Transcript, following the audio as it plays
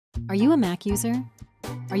Are you a Mac user?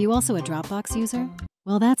 Are you also a Dropbox user?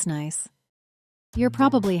 Well, that's nice. You're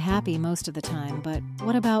probably happy most of the time, but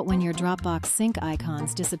what about when your Dropbox Sync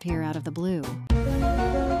icons disappear out of the blue?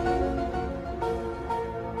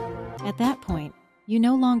 At that point, you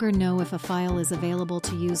no longer know if a file is available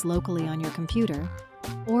to use locally on your computer,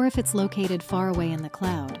 or if it's located far away in the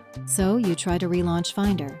cloud. So you try to relaunch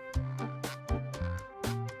Finder.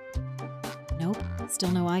 Nope,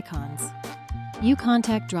 still no icons. You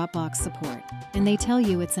contact Dropbox support, and they tell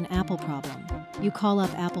you it's an Apple problem. You call up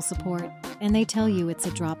Apple support, and they tell you it's a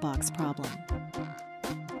Dropbox problem.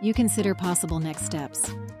 You consider possible next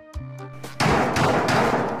steps.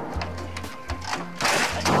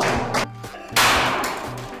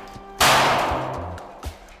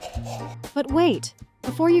 But wait,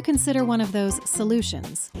 before you consider one of those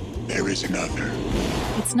solutions, there is another.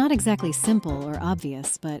 It's not exactly simple or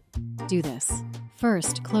obvious, but do this.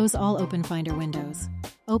 First, close all Open Finder windows.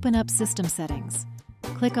 Open up System Settings.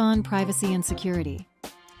 Click on Privacy and Security.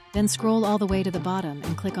 Then scroll all the way to the bottom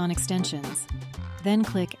and click on Extensions. Then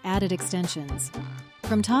click Added Extensions.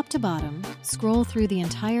 From top to bottom, scroll through the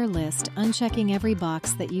entire list, unchecking every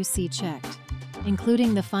box that you see checked,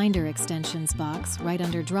 including the Finder Extensions box right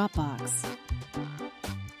under Dropbox.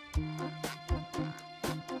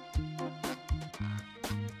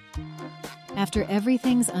 After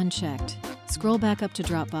everything's unchecked, scroll back up to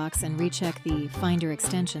Dropbox and recheck the Finder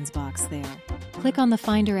Extensions box there. Click on the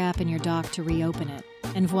Finder app in your dock to reopen it,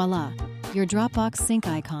 and voila, your Dropbox Sync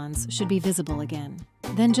icons should be visible again.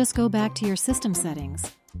 Then just go back to your system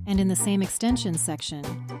settings, and in the same Extensions section,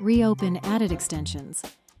 reopen Added Extensions,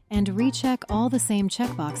 and recheck all the same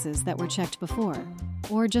checkboxes that were checked before,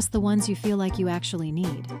 or just the ones you feel like you actually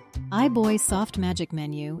need. iBoy Soft Magic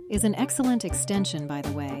Menu is an excellent extension, by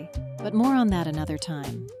the way, but more on that another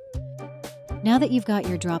time. Now that you've got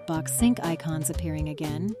your Dropbox Sync icons appearing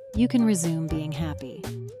again, you can resume being happy.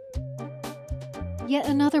 Yet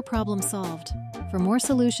another problem solved. For more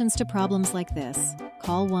solutions to problems like this,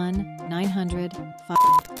 call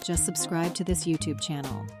 1-900-5. Just subscribe to this YouTube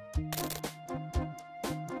channel.